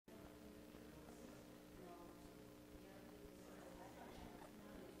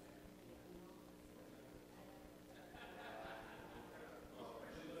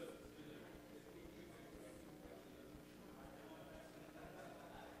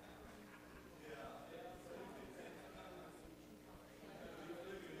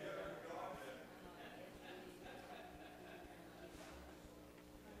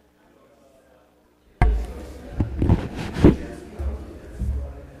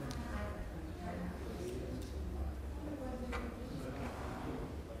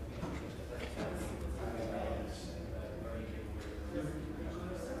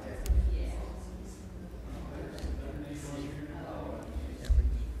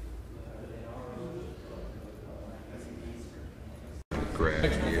grad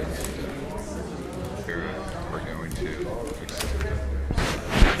if we're going to accept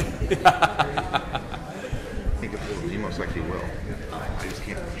it. I think it will. He most likely will. I just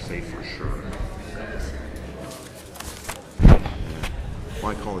can't say for sure.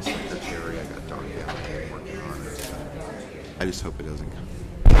 Well, I call the secretary. I got Don down here working on it. I just hope it doesn't come.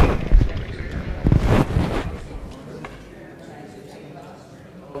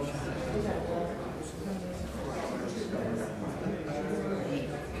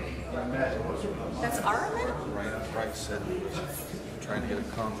 That's Armin? Right said, trying to get a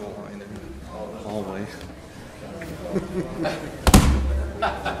convo line in the hallway.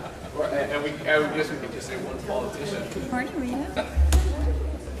 And I guess we could just say one politician. Good morning, Rita.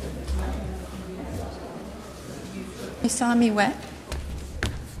 You saw me wet?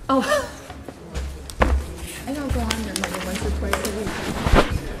 Oh. I don't go on there more than once or twice a week.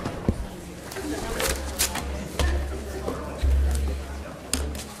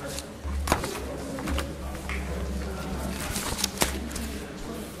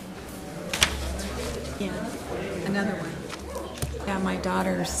 Yeah, another one. Yeah, my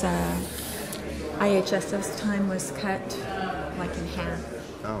daughter's IHSS time was cut like in half.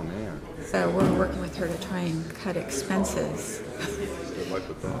 Oh man. So we're working with her to try and cut expenses. Good luck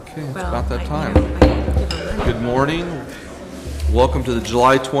with that. Okay, it's Well, about that time. I need to give her money. Good morning. Welcome to the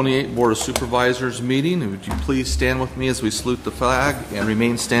July 28 Board of Supervisors meeting. Would you please stand with me as we salute the flag and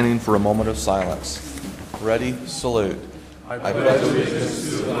remain standing for a moment of silence. Ready? Salute. I pledge allegiance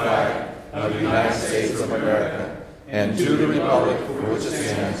to the flag of the United States of America and to the republic for which it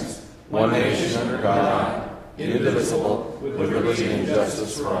stands, one nation under God, indivisible, with liberty and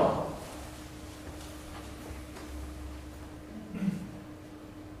justice for all.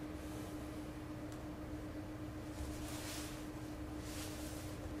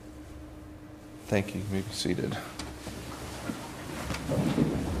 Thank you. You may be seated.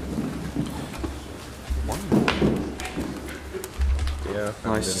 Yeah.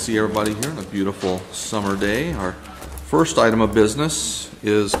 Nice to see everybody here on a beautiful summer day. Our first item of business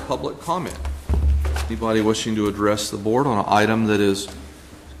is public comment. Anybody wishing to address the board on an item that is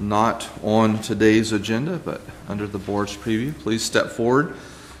not on today's agenda but under the board's preview, please step forward,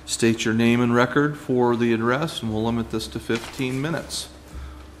 state your name and record for the address, and we'll limit this to 15 minutes.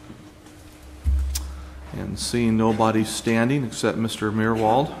 And seeing nobody standing except Mr.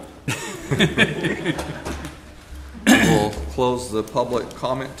 Meerwald, we'll close the public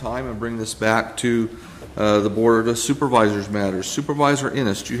comment time and bring this back to the Board of Supervisors matters. Supervisor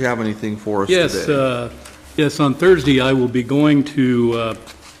Innes, do you have anything for us today? Yes, on Thursday I will be going to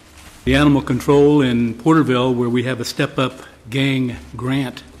the Animal Control in Porterville, where we have a Step Up Gang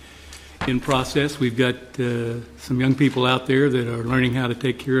grant in process. We've got some young people out there that are learning how to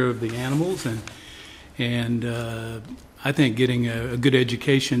take care of the animals, and I think getting a good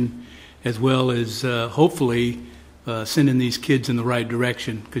education, as well as hopefully sending these kids in the right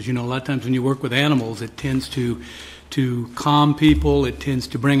direction. Because, you know, a lot of times when you work with animals, it tends to calm people, it tends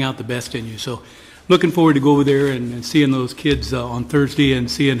to bring out the best in you. So looking forward to go over there and seeing those kids on Thursday and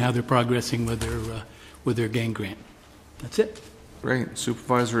seeing how they're progressing with their gang grant. That's it. Great.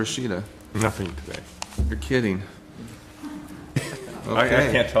 Supervisor Ishida. Nothing today. You're kidding. I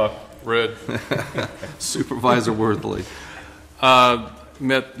can't talk. Red. Supervisor Worthley.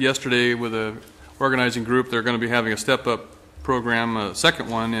 Met yesterday with a organizing group. They're going to be having a step-up program, a second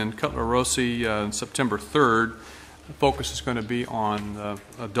one in Cutler Rossi on September 3rd. The focus is going to be on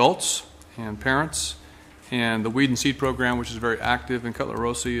adults and parents. And the Weed and Seed program, which is very active in Cutler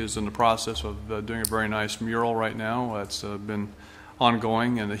Rossi, is in the process of doing a very nice mural right now. It's been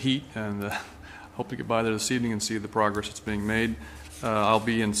ongoing in the heat, and hope to get by there this evening and see the progress that's being made. I'll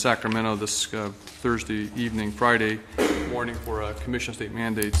be in Sacramento this Thursday evening, Friday morning for a Commission State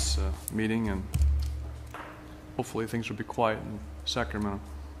Mandates meeting, and hopefully things will be quiet in Sacramento.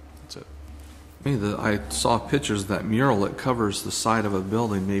 That's it. I saw pictures of that mural that covers the side of a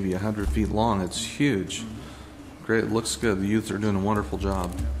building, maybe 100 feet long. It's huge. Great. It looks good. The youth are doing a wonderful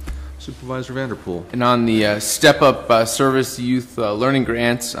job. Supervisor Vanderpool. And on the Step Up Service Youth Learning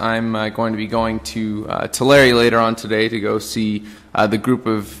Grants, I'm going to be going to Tulare later on today to go see the group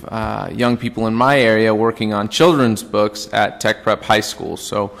of young people in my area working on children's books at Tech Prep High School.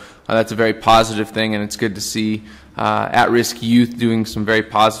 So that's a very positive thing, and it's good to see at-risk youth doing some very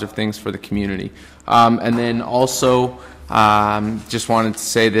positive things for the community. And then also, just wanted to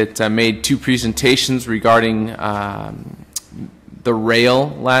say that I made 2 presentations regarding the rail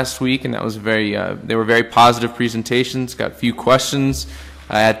last week, and that was they were very positive presentations. Got a few questions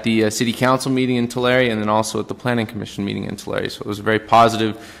at the City Council meeting in Tulare, and then also at the Planning Commission meeting in Tulare. So it was a very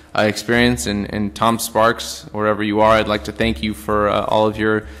positive experience. And Tom Sparks, wherever you are, I'd like to thank you for all of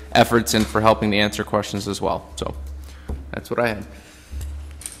your efforts and for helping to answer questions as well. So that's what I had.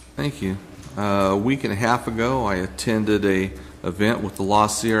 Thank you. A week and a half ago, I attended a event with the La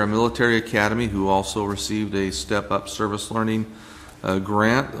Sierra Military Academy, who also received a Step Up Service Learning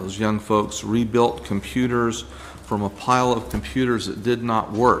grant. Those young folks rebuilt computers from a pile of computers that did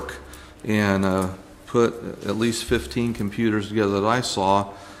not work, and put at least 15 computers together that I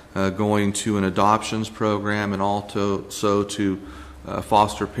saw, going to an adoptions program, and also to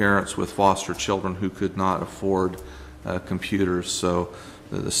foster parents with foster children who could not afford computers. So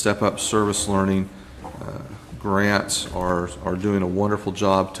the Step Up Service Learning grants are doing a wonderful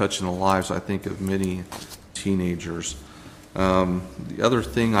job touching the lives, I think, of many teenagers. The other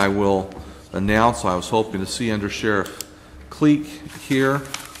thing I will announce, I was hoping to see Under Sheriff Cleek here,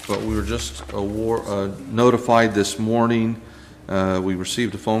 but we were just notified this morning. We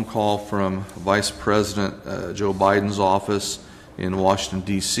received a phone call from Vice President Joe Biden's office in Washington,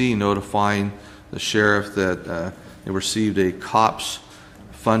 D.C., notifying the sheriff that they received a COPS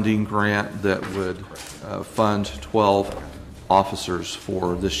funding grant that would fund 12 officers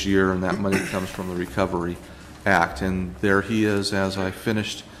for this year, and that money comes from the Recovery Act. And there he is as I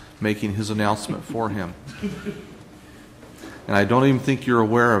finished making his announcement for him. And I don't even think you're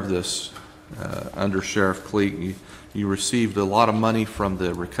aware of this, Under Sheriff Cleek. You received a lot of money from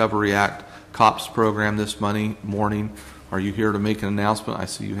the Recovery Act COPS program this morning. Are you here to make an announcement? I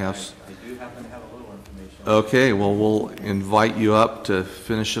see you have. I do happen to have a little information. Okay, well, we'll invite you up to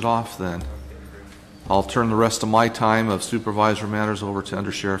finish it off then. I'll turn the rest of my time of supervisor matters over to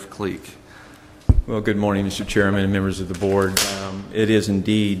Under Sheriff Cleek. Well, good morning, Mr. Chairman and members of the board. It is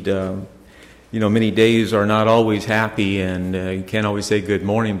indeed, many days are not always happy, and you can't always say good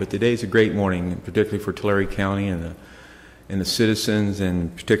morning, but today's a great morning, particularly for Tulare County and the citizens,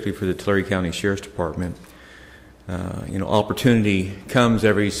 and particularly for the Tulare County Sheriff's Department. Opportunity comes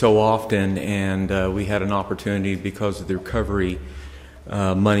every so often, and we had an opportunity because of the recovery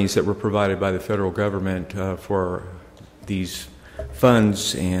monies that were provided by the federal government for these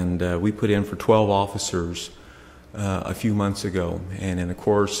funds, and we put in for 12 officers a few months ago. And in the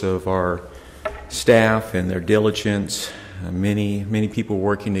course of our staff and their diligence, many people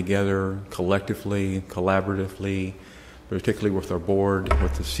working together collectively, collaboratively, particularly with our board,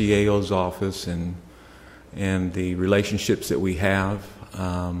 with the CAO's office, and the relationships that we have.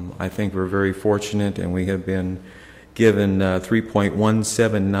 I think we're very fortunate, and we have been given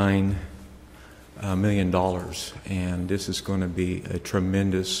 $3.179 million, and this is going to be a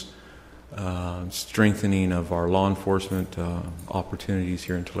tremendous strengthening of our law enforcement opportunities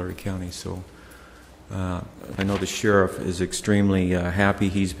here in Tulare County. So I know the sheriff is extremely happy.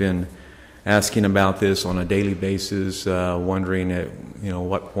 He's been asking about this on a daily basis, wondering at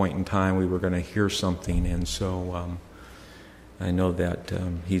what point in time we were going to hear something, and so I know that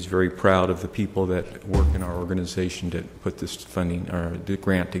he's very proud of the people that work in our organization that put this funding or the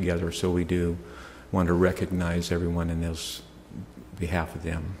grant together. So we do want to recognize everyone in this behalf of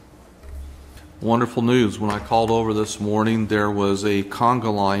them. Wonderful news. When I called over this morning, there was a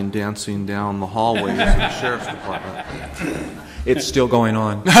conga line dancing down the hallways of the Sheriff's Department. It's still going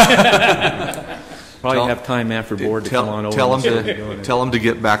on. Probably have time after board to come on over. Tell them to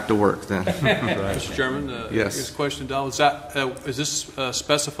get back to work then. Right. Mr. Chairman, yes. Here's a question, Don. Is this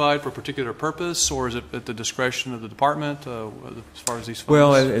specified for a particular purpose, or is it at the discretion of the department as far as these funds?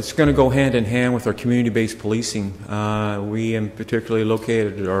 Well, it's going to go hand in hand with our community-based policing. We particularly looked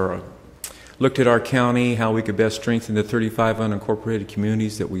at our county, how we could best strengthen the 35 unincorporated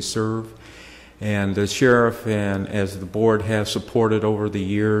communities that we serve. And the sheriff and as the board have supported over the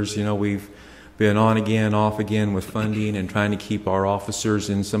years, we've been on again, off again with funding and trying to keep our officers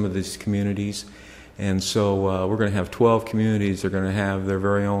in some of these communities. And so we're going to have 12 communities. They're going to have their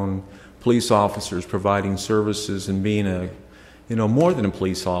very own police officers providing services and being more than a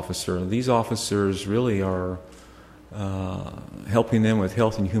police officer. These officers really are helping them with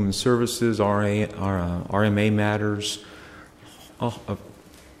health and human services, RMA matters,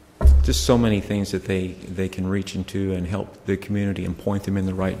 just so many things that they can reach into and help the community and point them in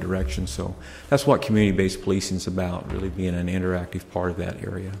the right direction. So that's what community-based policing is about, really being an interactive part of that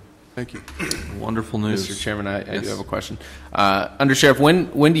area. Thank you. Wonderful news. Mr. Chairman, I do have a question. Under Sheriff,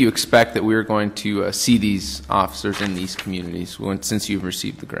 when do you expect that we're going to see these officers in these communities since you've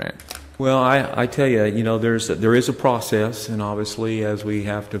received the grant? Well, I tell you, there is a process, and obviously as we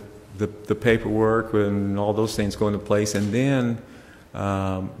have to the paperwork and all those things go into place, and then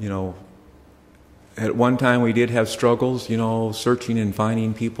At one time, we did have struggles, searching and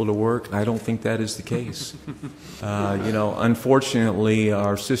finding people to work. I don't think that is the case. Unfortunately,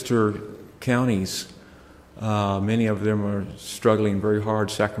 our sister counties, many of them are struggling very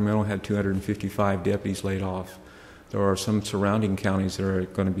hard. Sacramento had 255 deputies laid off. There are some surrounding counties that are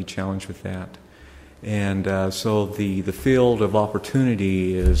going to be challenged with that. And so the field of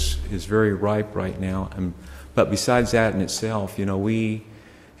opportunity is very ripe right now. But besides that in itself, we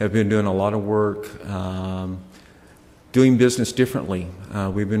have been doing a lot of work doing business differently.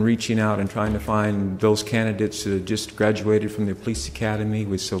 We've been reaching out and trying to find those candidates that just graduated from the police academy.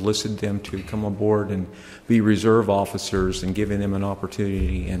 We solicit them to come on board and be reserve officers and giving them an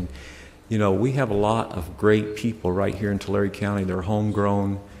opportunity. And, we have a lot of great people right here in Tulare County. They're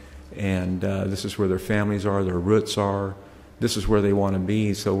homegrown, and this is where their families are, their roots are. This is where they want to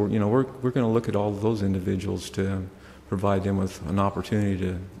be. So, we're going to look at all of those individuals to provide them with an opportunity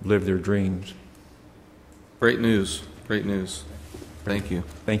to live their dreams. Great news. Great news. Thank you.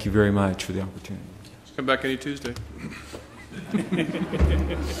 Thank you very much for the opportunity. Come back any Tuesday.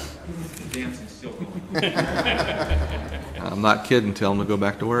 I'm not kidding. Tell them to go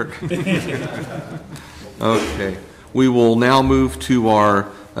back to work. Okay. We will now move to our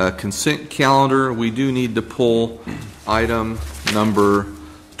consent calendar. We do need to pull item number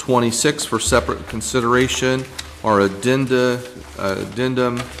 26 for separate consideration. Our addendum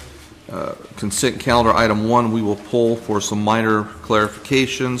consent calendar item 1 we will pull for some minor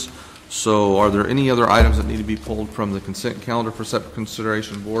clarifications. So are there any other items that need to be pulled from the consent calendar for separate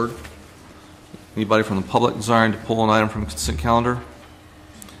consideration, board? Anybody from the public desiring to pull an item from consent calendar?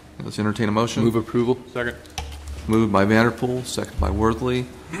 Let's entertain a motion. Move approval. Second. Moved by Vanderpool, second by Worthley.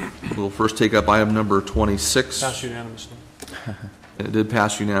 We'll first take up item number 26. Pass unanimously. It did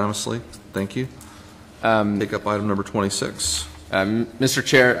pass unanimously. Thank you. Take up item number 26. Mr.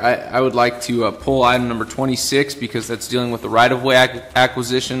 Chair, I would like to pull item number 26 because that's dealing with the right-of-way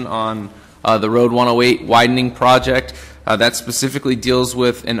acquisition on the Road 108 widening project. That specifically deals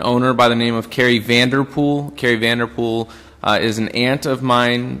with an owner by the name of Carrie Vanderpool. Carrie Vanderpool is an aunt of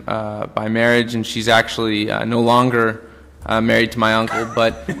mine by marriage, and she's actually no longer married to my uncle,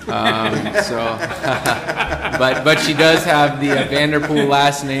 but but she does have the Vanderpool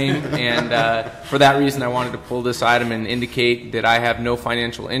last name, and for that reason I wanted to pull this item and indicate that I have no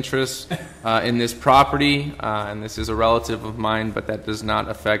financial interest in this property, and this is a relative of mine, but that does not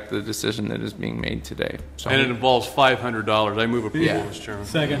affect the decision that is being made today. So And it involves $500. I move approval, Yeah. Mr. Chairman.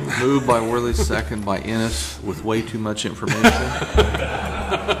 Second. Moved by Worthley, second by Ennis, with way too much information.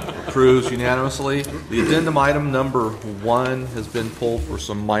 Approves unanimously. The addendum item number 1 has been pulled for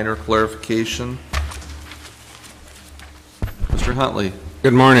some minor clarification. Mr. Huntley.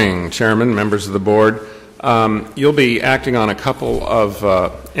 Good morning, Chairman, members of the board. You'll be acting on a couple of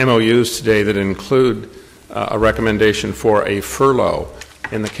MOUs today that include a recommendation for a furlough.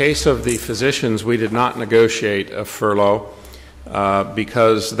 In the case of the physicians, we did not negotiate a furlough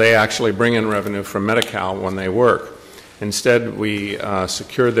because they actually bring in revenue from Medi-Cal when they work. Instead, we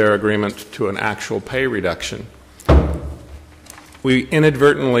secured their agreement to an actual pay reduction. We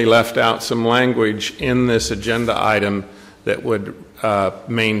inadvertently left out some language in this agenda item that would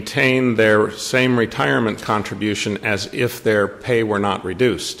maintain their same retirement contribution as if their pay were not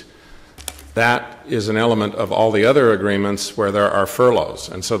reduced. That is an element of all the other agreements where there are furloughs.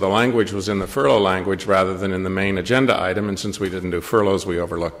 And so the language was in the furlough language rather than in the main agenda item, and since we didn't do furloughs, we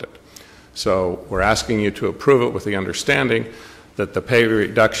overlooked it. So we're asking you to approve it with the understanding that the pay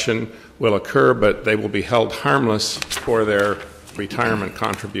reduction will occur, but they will be held harmless for their retirement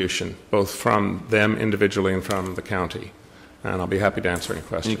contribution, both from them individually and from the county. And I'll be happy to answer any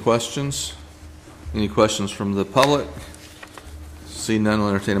questions. Any questions? Any questions from the public? Seeing none, I'll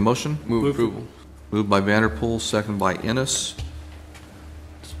entertain a motion. move approval. Moved by Vanderpool, second by Ennis.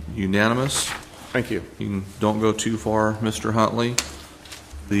 Unanimous. Thank you. You don't go too far, Mr. Huntley.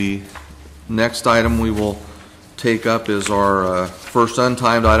 The next item we will take up is our first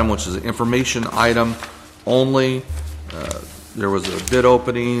untimed item, which is an information item only. There was a bid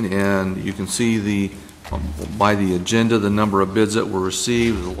opening, and you can see by the agenda the number of bids that were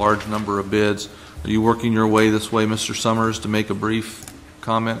received, a large number of bids. Are you working your way this way, Mr. Summers, to make a brief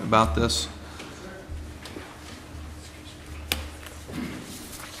comment about this?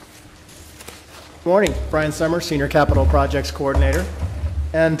 Good morning, Brian Summers, Senior Capital Projects Coordinator.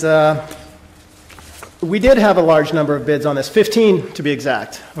 And we did have a large number of bids on this, 15 to be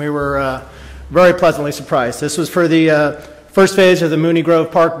exact. We were very pleasantly surprised. This was for the first phase of the Mooney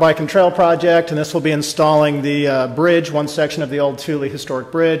Grove Park Bike and Trail project, and this will be installing the bridge, one section of the old Thule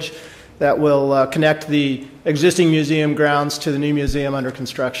Historic Bridge. that will connect the existing museum grounds to the new museum under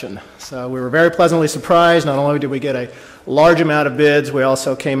construction. So we were very pleasantly surprised. Not only did we get a large amount of bids, we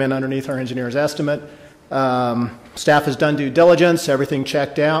also came in underneath our engineer's estimate. Staff has done due diligence, everything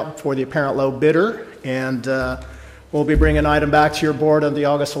checked out for the apparent low bidder, and we'll be bringing an item back to your board on the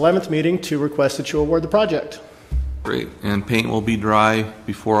August 11th meeting to request that you award the project. Great. And paint will be dry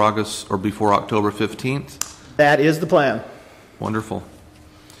before August or before October 15th? That is the plan. Wonderful.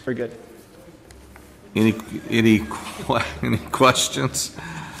 Very good. Any questions?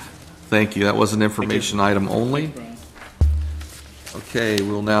 Thank you. That was an information item only. Okay,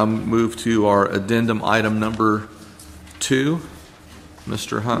 we'll now move to our addendum item number 2.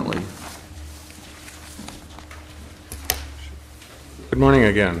 Mr. Huntley. Good morning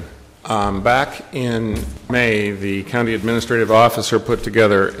again. Back in May, the county administrative officer put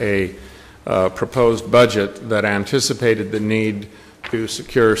together a proposed budget that anticipated the need to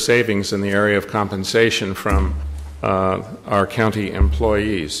secure savings in the area of compensation from our county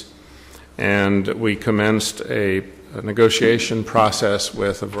employees. And we commenced a negotiation process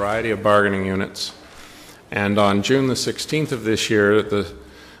with a variety of bargaining units. And on June the 16th of this year,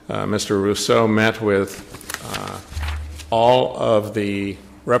 Mr. Rousseau met with all of the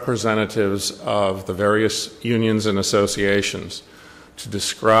representatives of the various unions and associations to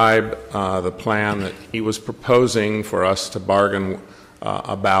describe the plan that he was proposing for us to bargain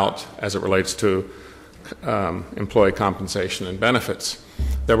about as it relates to employee compensation and benefits.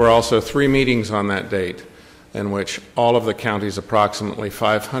 There were also 3 meetings on that date in which all of the county's approximately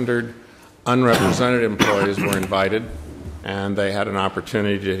 500 unrepresented employees were invited, and they had an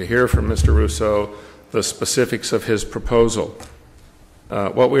opportunity to hear from Mr. Rousseau the specifics of his proposal.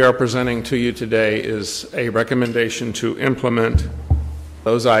 What we are presenting to you today is a recommendation to implement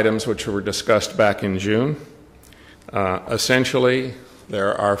those items which were discussed back in June. Essentially,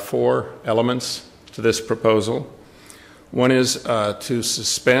 there are 4 elements to this proposal. One is to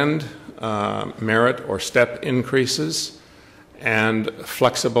suspend merit or step increases and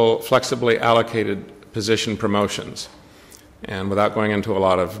flexibly allocated position promotions. And without going into a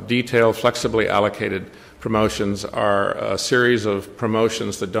lot of detail, flexibly allocated promotions are a series of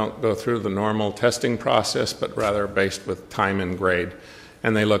promotions that don't go through the normal testing process, but rather based with time and grade.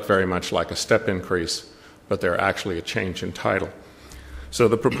 And they look very much like a step increase, but they're actually a change in title. So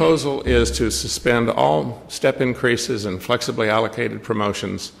the proposal is to suspend all step increases and flexibly allocated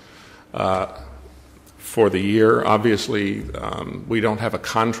promotions for the year. Obviously, we don't have a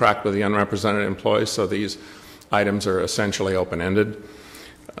contract with the unrepresented employees, so these items are essentially open-ended.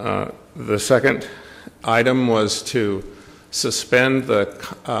 The second item was to suspend the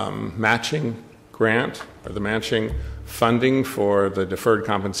matching grant or the matching funding for the deferred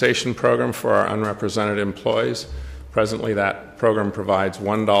compensation program for our unrepresented employees. Presently, that program provides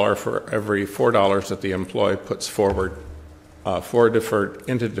 $1 for every $4 that the employee puts forward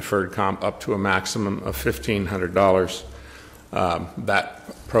into deferred comp, up to a maximum of $1,500.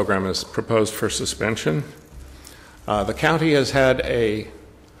 That program is proposed for suspension. The county has had a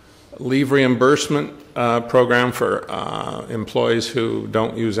leave reimbursement program for employees who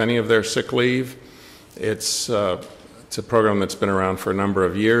don't use any of their sick leave. It's a program that's been around for a number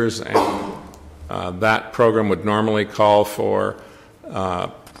of years, and that program would normally call for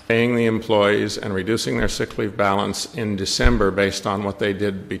paying the employees and reducing their sick leave balance in December based on what they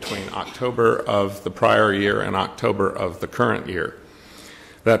did between October of the prior year and October of the current year.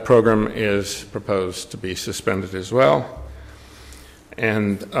 That program is proposed to be suspended as well.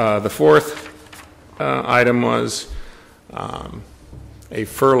 And the fourth item was a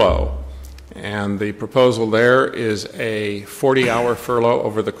furlough. And the proposal there is a 40-hour furlough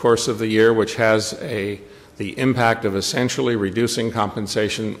over the course of the year, which has the impact of essentially reducing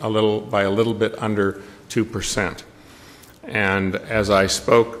compensation by a little bit under 2%. And as I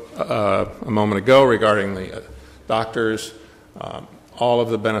spoke a moment ago regarding the doctors, all of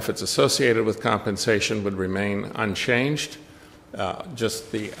the benefits associated with compensation would remain unchanged.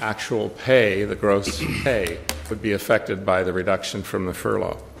 Just the actual pay, the gross pay, would be affected by the reduction from the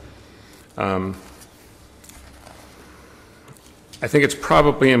furlough. I think it's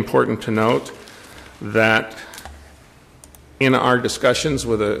probably important to note that in our discussions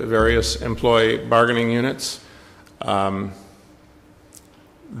with the various employee bargaining units,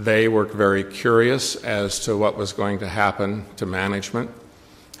 they were very curious as to what was going to happen to management,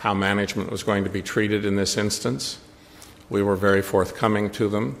 how management was going to be treated in this instance. We were very forthcoming to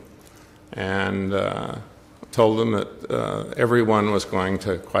them and told them that everyone was going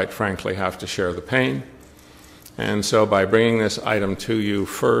to, quite frankly, have to share the pain. And so by bringing this item to you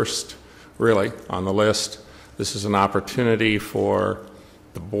first, really, on the list, this is an opportunity for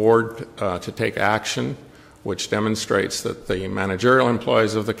the board to take action which demonstrates that the managerial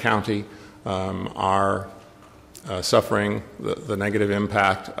employees of the county are suffering the negative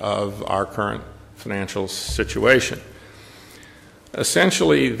impact of our current financial situation.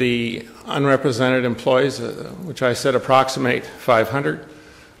 Essentially, the unrepresented employees, which I said approximate 500,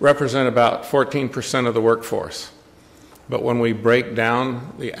 represent about 14% of the workforce. But when we break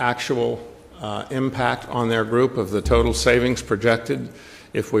down the actual impact on their group of the total savings projected,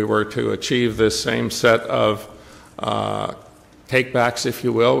 if we were to achieve this same set of takebacks, if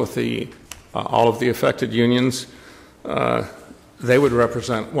you will, with all of the affected unions, they would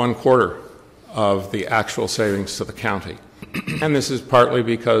represent 1/4 of the actual savings to the county. And this is partly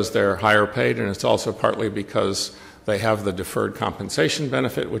because they're higher paid, and it's also partly because they have the deferred compensation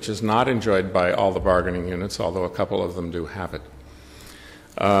benefit, which is not enjoyed by all the bargaining units, although a couple of them do have it.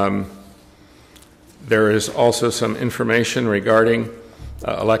 There is also some information regarding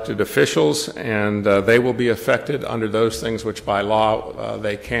elected officials, and they will be affected under those things which by law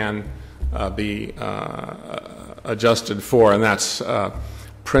they can be adjusted for, and that's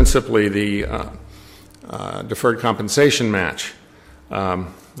principally the deferred compensation match.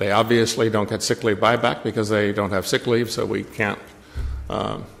 They obviously don't get sick leave buyback because they don't have sick leave, so we can't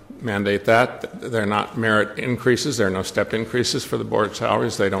mandate that. They're not merit increases. There are no step increases for the board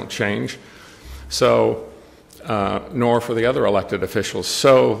salaries. They don't change. So, nor for the other elected officials.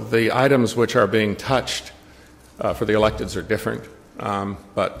 So the items which are being touched for the electeds are different,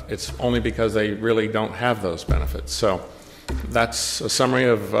 but it's only because they really don't have those benefits. So that's a summary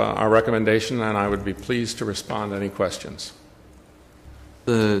of our recommendation, and I would be pleased to respond to any questions.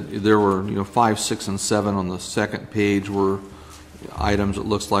 There were, 5, 6, and 7 on the second page were items it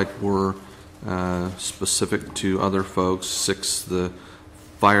looks like were specific to other folks. 6, the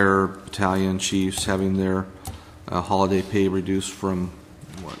fire battalion chiefs having their holiday pay reduced from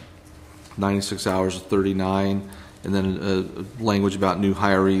 96 hours to 39, and then language about new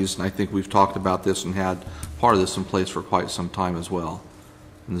hirees. And I think we've talked about this and had part of this in place for quite some time as well.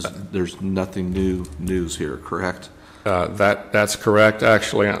 And there's nothing new news here, correct? That's correct.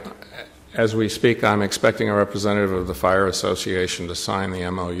 Actually, as we speak, I'm expecting a representative of the Fire Association to sign the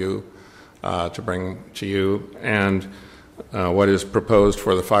MOU to bring to you. And what is proposed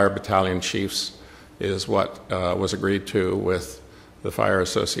for the fire battalion chiefs is what was agreed to with the Fire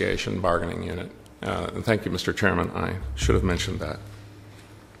Association bargaining unit. And thank you, Mr. Chairman. I should have mentioned that.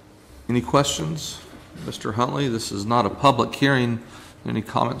 Any questions? Mr. Huntley, this is not a public hearing. Any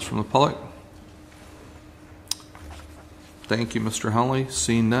comments from the public? Thank you, Mr. Huntley.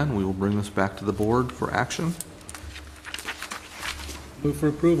 Seeing none, we will bring this back to the board for action. Move for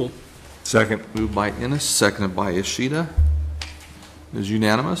approval. Second. Moved by Ennis, seconded by Ishida. It is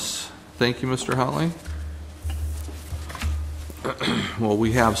unanimous. Thank you, Mr. Huntley. Well,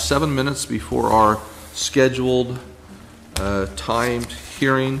 we have 7 minutes before our scheduled timed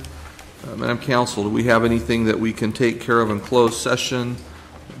hearing. Madam Counsel, do we have anything that we can take care of in closed session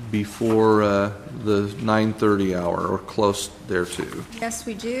before the 9:30 hour or close thereto? Yes,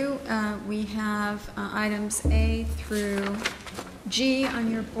 we do. We have items A through G on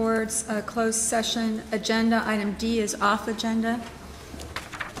your board's closed session agenda. Item D is off agenda.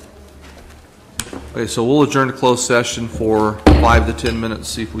 Okay, so we'll adjourn to closed session for 5 to 10 minutes,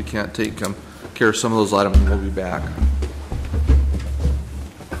 see if we can't take care of some of those items, and we'll be back.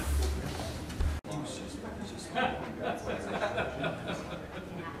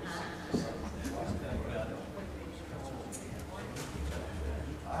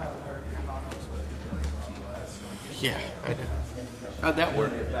 Yeah, I know. How'd that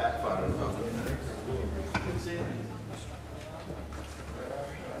work?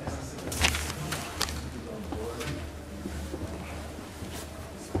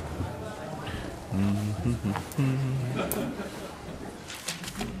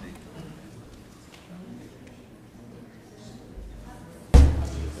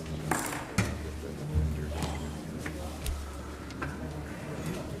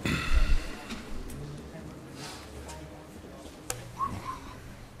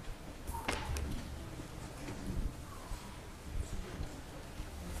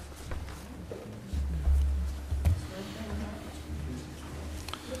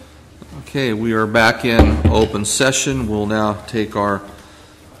 Okay, we are back in open session. We'll now take our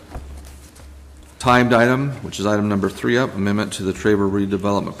timed item, which is item number 3 up, amendment to the Traver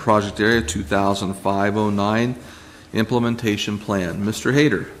Redevelopment Project Area 2005-09 Implementation Plan. Mr.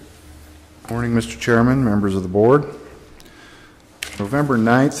 Hayter. Morning, Mr. Chairman, members of the board. November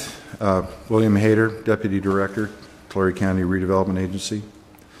 9th, William Hayter, Deputy Director, Tulare County Redevelopment Agency.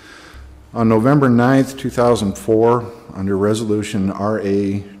 On November 9th, 2004, under Resolution RA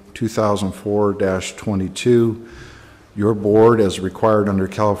 2004-22, your board, as required under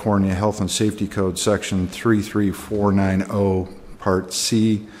California Health and Safety Code Section 33490, Part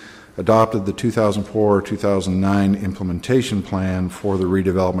C, adopted the 2004-2009 implementation plan for the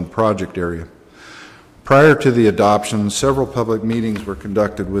redevelopment project area. Prior to the adoption, several public meetings were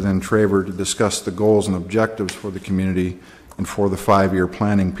conducted within Traver to discuss the goals and objectives for the community and for the 5-year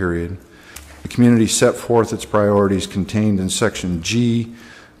planning period. The community set forth its priorities contained in Section G,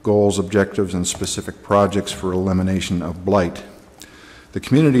 goals, objectives, and specific projects for elimination of blight. The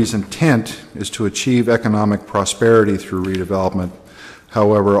community's intent is to achieve economic prosperity through redevelopment.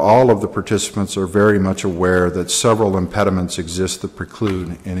 However, all of the participants are very much aware that several impediments exist that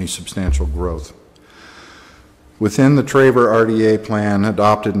preclude any substantial growth. Within the Traver RDA plan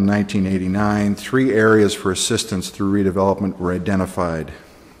adopted in 1989, 3 areas for assistance through redevelopment were identified.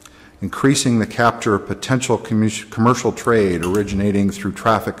 Increasing the capture of potential commercial trade originating through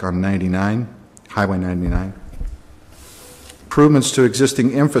traffic on Highway 99. Improvements to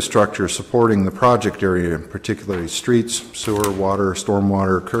existing infrastructure supporting the project area, particularly streets, sewer, water,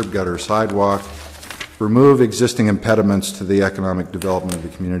 stormwater, curb gutter, sidewalk. Remove existing impediments to the economic development of the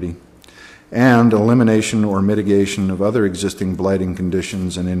community. And elimination or mitigation of other existing blighting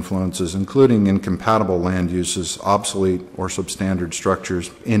conditions and influences, including incompatible land uses, obsolete or substandard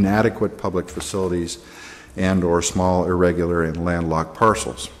structures, inadequate public facilities, and or small, irregular, and landlocked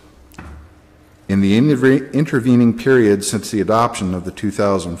parcels. In the intervening period since the adoption of the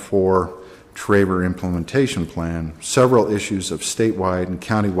 2004 Traver Implementation Plan, several issues of statewide and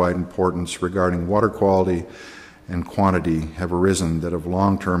countywide importance regarding water quality and quantity have arisen that have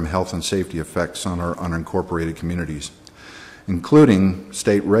long-term health and safety effects on our unincorporated communities, including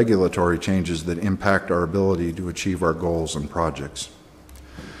state regulatory changes that impact our ability to achieve our goals and projects.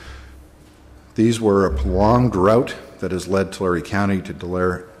 These were a prolonged drought that has led Tulare County to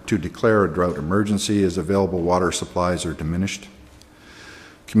declare a drought emergency as available water supplies are diminished.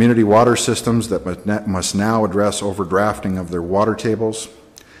 Community water systems that must now address overdrafting of their water tables,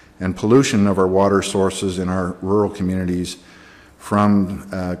 and pollution of our water sources in our rural communities from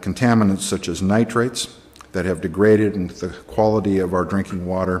contaminants such as nitrates that have degraded the quality of our drinking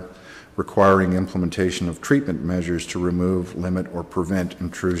water, requiring implementation of treatment measures to remove, limit, or prevent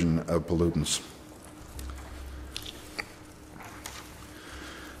intrusion of pollutants.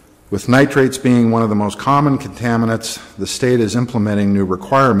 With nitrates being one of the most common contaminants, the state is implementing new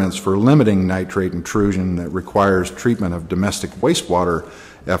requirements for limiting nitrate intrusion that requires treatment of domestic wastewater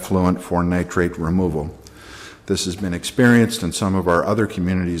effluent for nitrate removal. This has been experienced in some of our other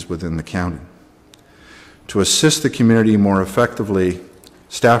communities within the county. To assist the community more effectively,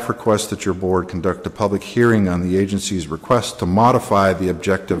 staff requests that your board conduct a public hearing on the agency's request to modify the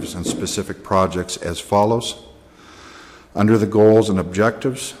objectives and specific projects as follows. Under the goals and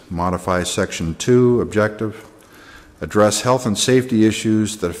objectives, modify Section 2 objective, address health and safety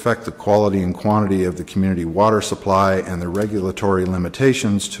issues that affect the quality and quantity of the community water supply and the regulatory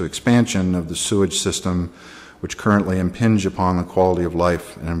limitations to expansion of the sewage system which currently impinge upon the quality of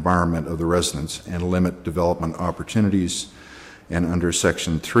life and environment of the residents and limit development opportunities. And under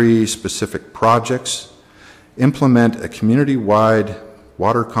Section 3, specific projects, implement a community-wide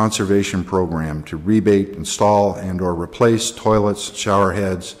water conservation program to rebate, install, and or replace toilets, shower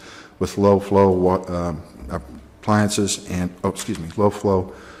heads with low flow appliances and, low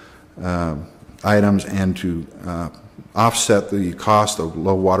flow items, and to offset the cost of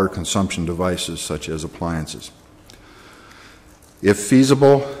low water consumption devices such as appliances. If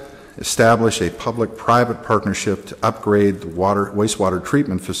feasible, establish a public-private partnership to upgrade the wastewater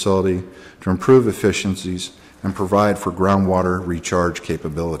treatment facility to improve efficiencies and provide for groundwater recharge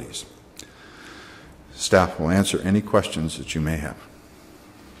capabilities. Staff will answer any questions that you may have.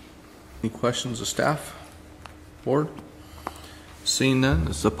 Any questions of staff? Board? Seeing none,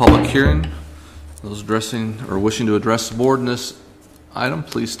 it's a public hearing. Those addressing or wishing to address the board in this item,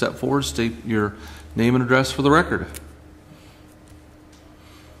 please step forward, state your name and address for the record.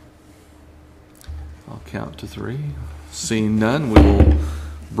 I'll count to 3. Seeing none, we will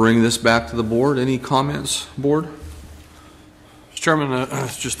bring this back to the board. Any comments, board? Mr. Chairman,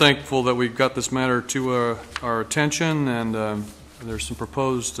 just thankful that we've got this matter to our attention, and there's some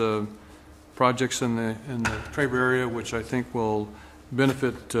proposed projects in the Traver area which I think will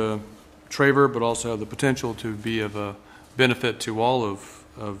benefit Traver, but also have the potential to be of a benefit to all of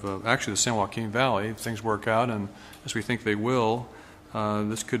actually the San Joaquin Valley if things work out, and as we think they will.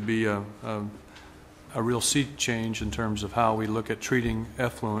 This could be a real sea change in terms of how we look at treating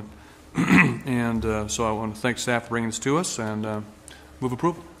effluent. And so I want to thank staff for bringing this to us and move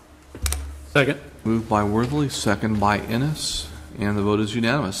approval. Second. Moved by Worthley, second by Ennis, and the vote is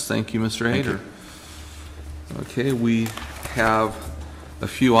unanimous. Thank you, Mr. Hayter. Okay, we have a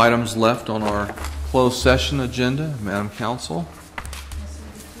few items left on our closed session agenda. Madam Counsel.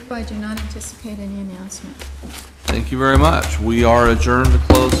 I do not anticipate any announcement. Thank you very much. We are adjourned to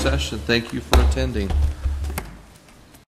closed session. Thank you for attending.